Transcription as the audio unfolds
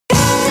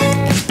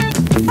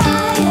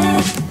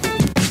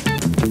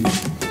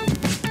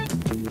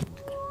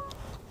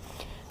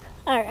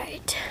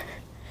Alright.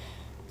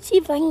 See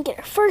if I can get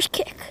a first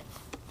kick.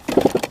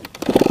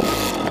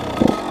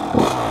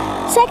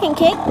 Second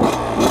kick.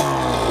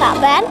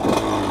 Not bad.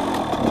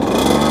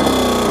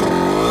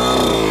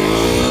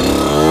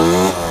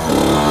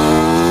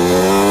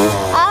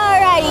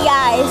 Alrighty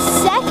guys.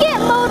 Second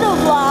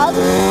motovlog.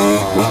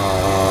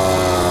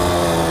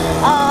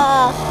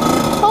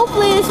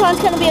 Hopefully this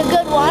one's gonna be a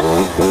good one.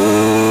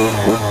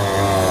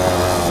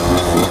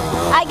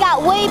 I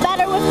got way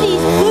better with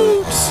these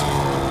boots.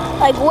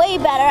 Like way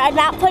better. I'm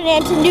not putting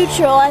it into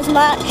neutral as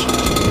much.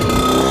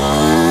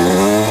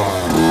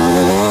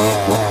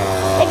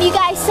 If you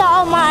guys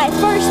saw my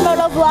first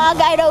motovlog,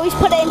 I'd always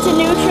put it into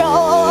neutral.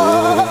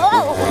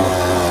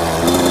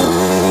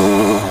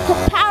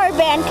 The power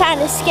band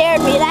kind of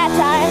scared me that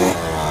time.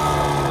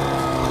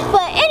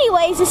 But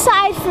anyways,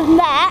 aside from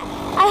that,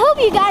 I hope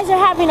you guys are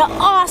having an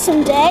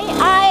awesome day.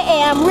 I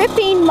am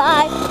ripping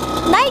my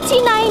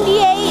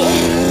 1998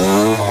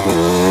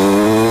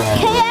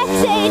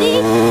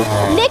 KX80,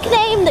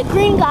 nicknamed the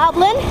Green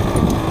Goblin.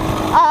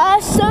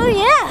 So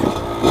yeah,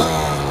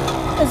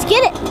 let's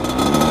get it.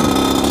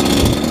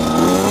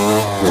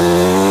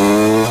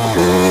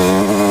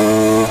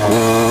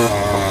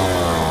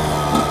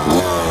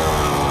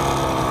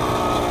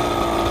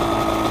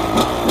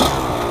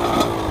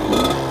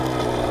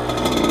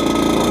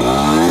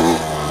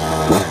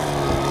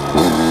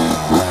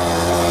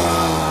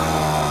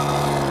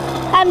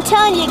 I'm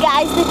telling you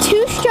guys, the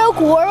two-stroke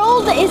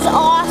world is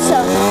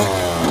awesome.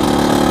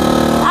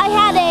 I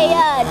had a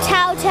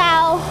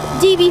Tao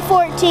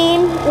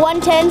DB14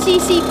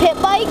 110cc pit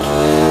bike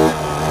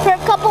for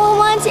a couple of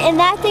months, and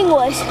that thing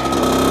was,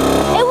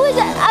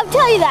 I'll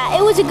tell you that,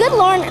 it was a good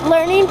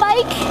learning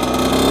bike,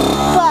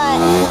 but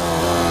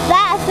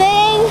that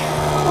thing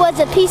was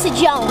a piece of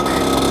junk.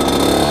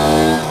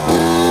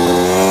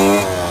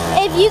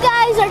 If you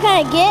guys are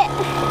gonna get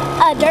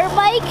a dirt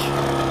bike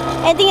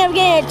and think of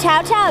getting a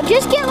Tao,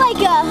 just get like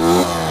a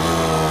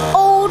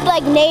old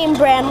like name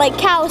brand, like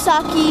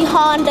Kawasaki,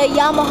 Honda,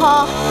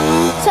 Yamaha,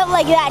 something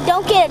like that.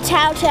 Don't get a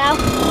Tao.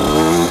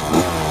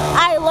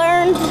 I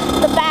learned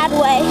the bad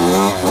way.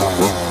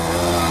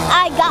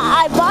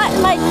 I bought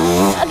my,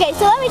 okay,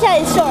 so let me tell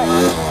you the story.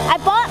 I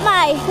bought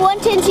my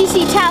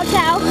 110cc Tao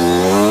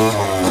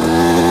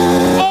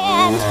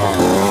and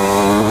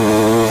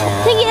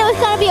thinking it was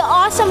gonna be an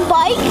awesome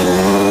bike.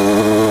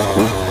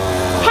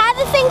 Had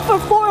the thing for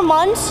 4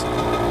 months,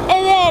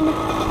 and then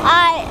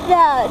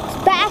the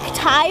back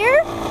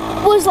tire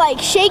was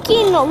like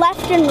shaking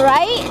left and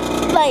right,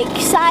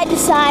 like side to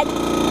side,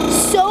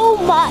 so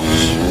much.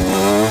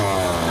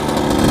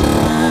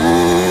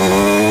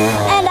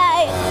 And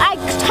I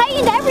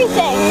tightened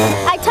everything.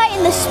 I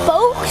tightened the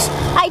spokes,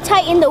 I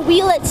tightened the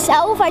wheel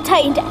itself, I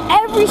tightened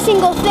every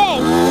single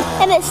thing,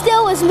 and it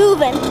still was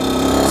moving.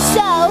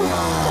 So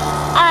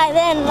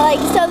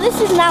so this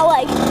is now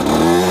like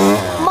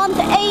month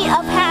 8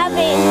 of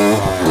having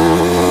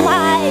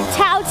my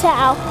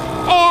Tao,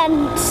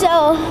 and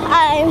so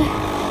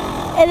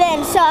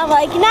I'm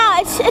like, now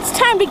it's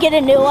time to get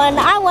a new one.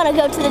 I want to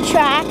go to the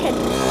track, and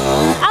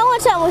I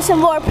want something with some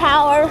more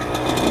power.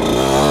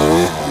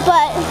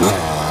 But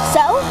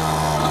so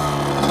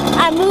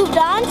I moved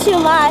on to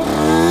my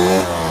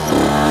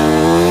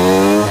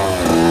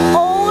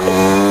old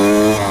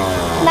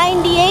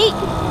 98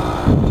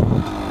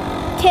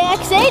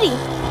 KX80,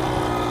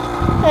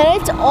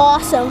 and it's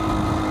awesome.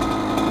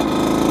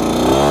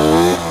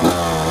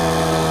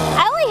 I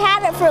only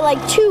had it for like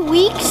 2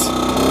 weeks,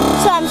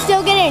 so I'm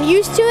still getting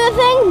used to the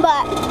thing,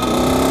 but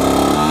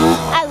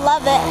I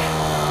love it.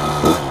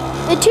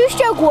 The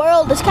two-stroke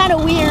world is kind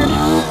of weird.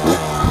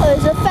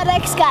 There's a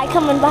FedEx guy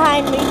coming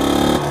behind me.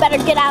 Better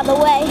get out of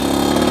the way.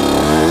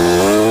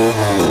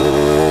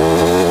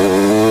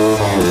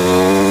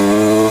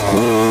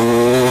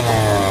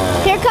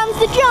 Here comes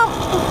the jump.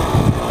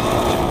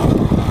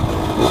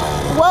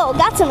 Whoa,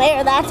 got some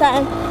air that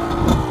time.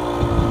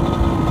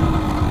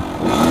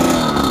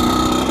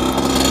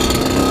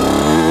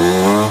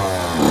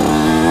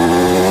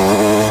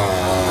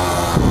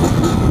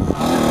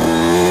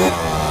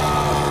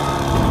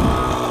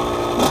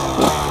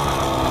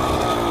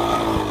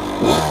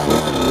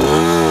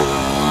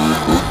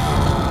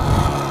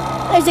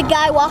 There's a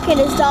guy walking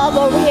his dog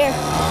over here.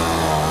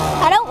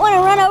 I don't want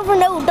to run over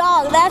no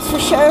dog, that's for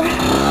sure.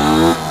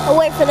 I'll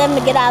wait for them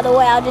to get out of the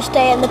way. I'll just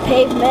stay in the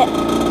pavement.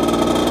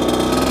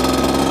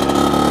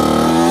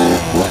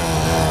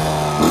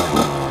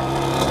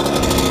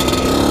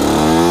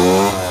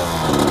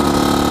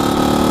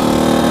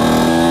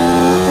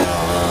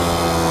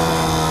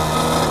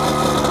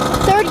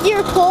 Third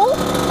gear pull.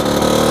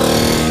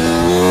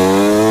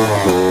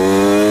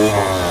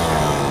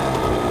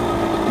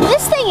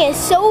 This thing is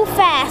so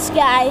fast,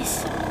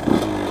 guys.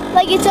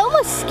 Like, it's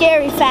almost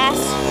scary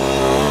fast.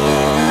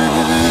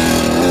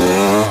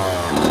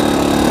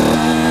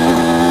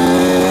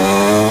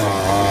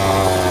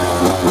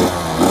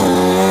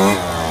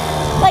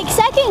 Like,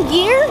 second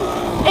gear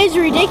is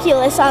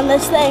ridiculous on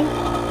this thing.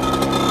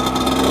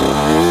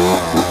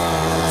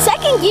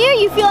 Second gear,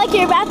 you feel like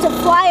you're about to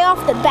fly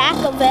off the back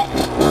of it.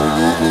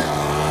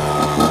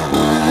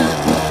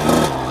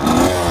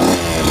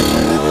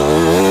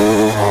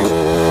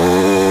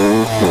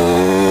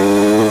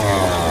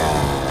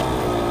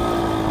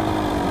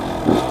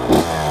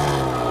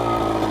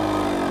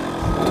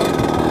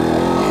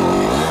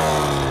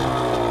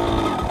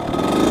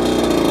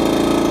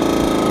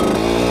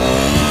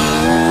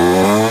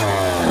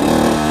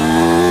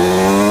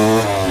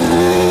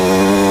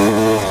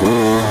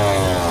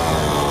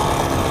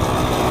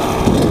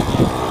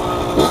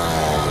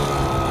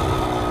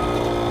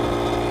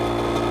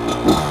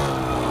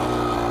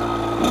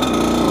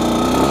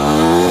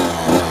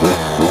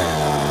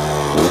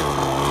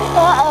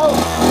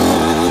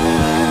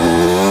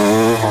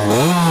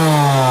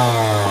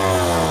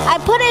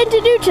 put it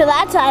into neutral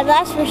that time,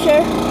 that's for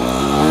sure.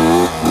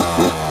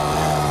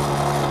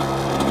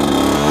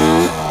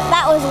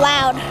 That was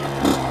loud.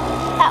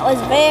 That was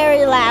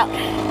very loud.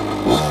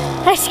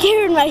 I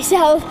scared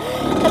myself.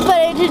 I put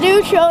it into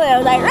neutral and I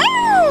was like,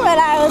 "Row!" And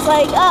I was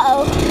like,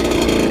 uh-oh.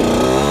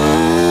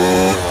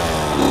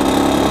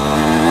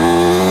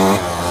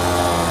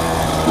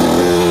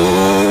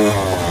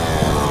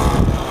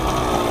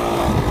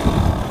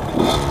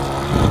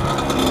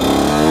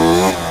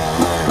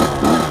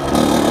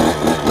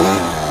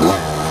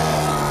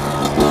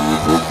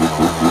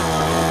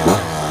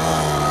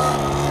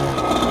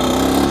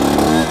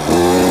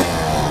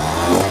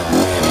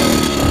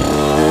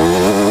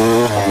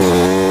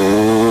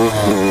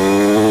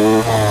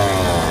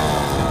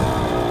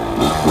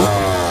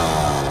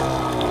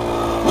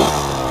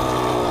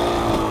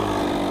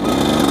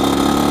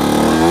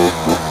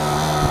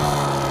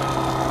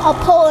 I'll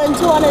pull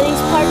into one of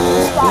these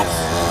parking spots.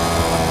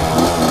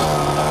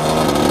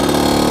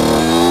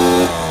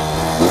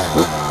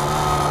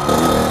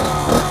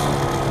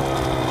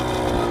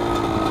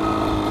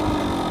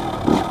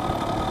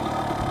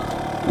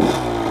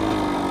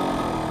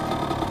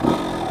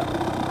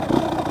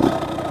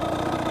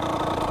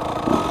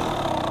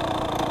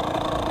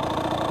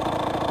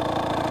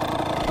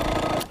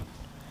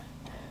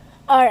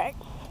 All right.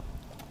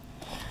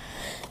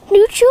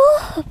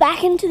 Neutral,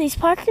 back into these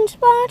parking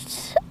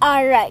spots.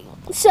 Alright,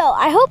 so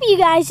I hope you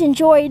guys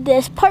enjoyed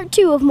this part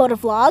 2 of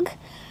Motovlog.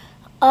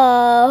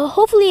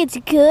 Hopefully it's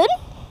good.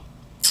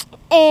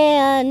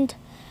 And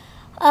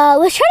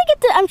let's try to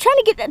get I'm trying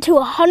to get that to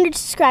 100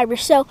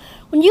 subscribers. So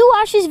when you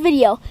watch this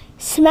video,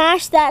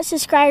 smash that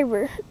subscribe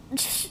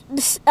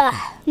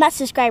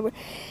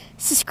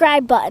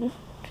button.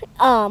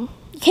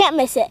 You can't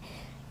miss it.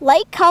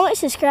 Like, comment,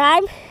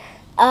 subscribe.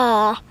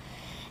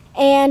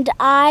 And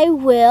I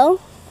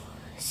will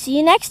see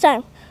you next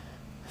time.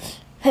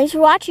 Thanks for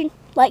watching.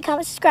 Like,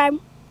 comment, subscribe.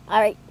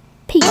 Alright.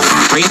 Peace.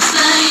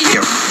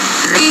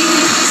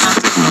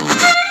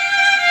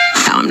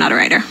 No, I'm not a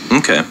writer.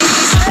 Okay.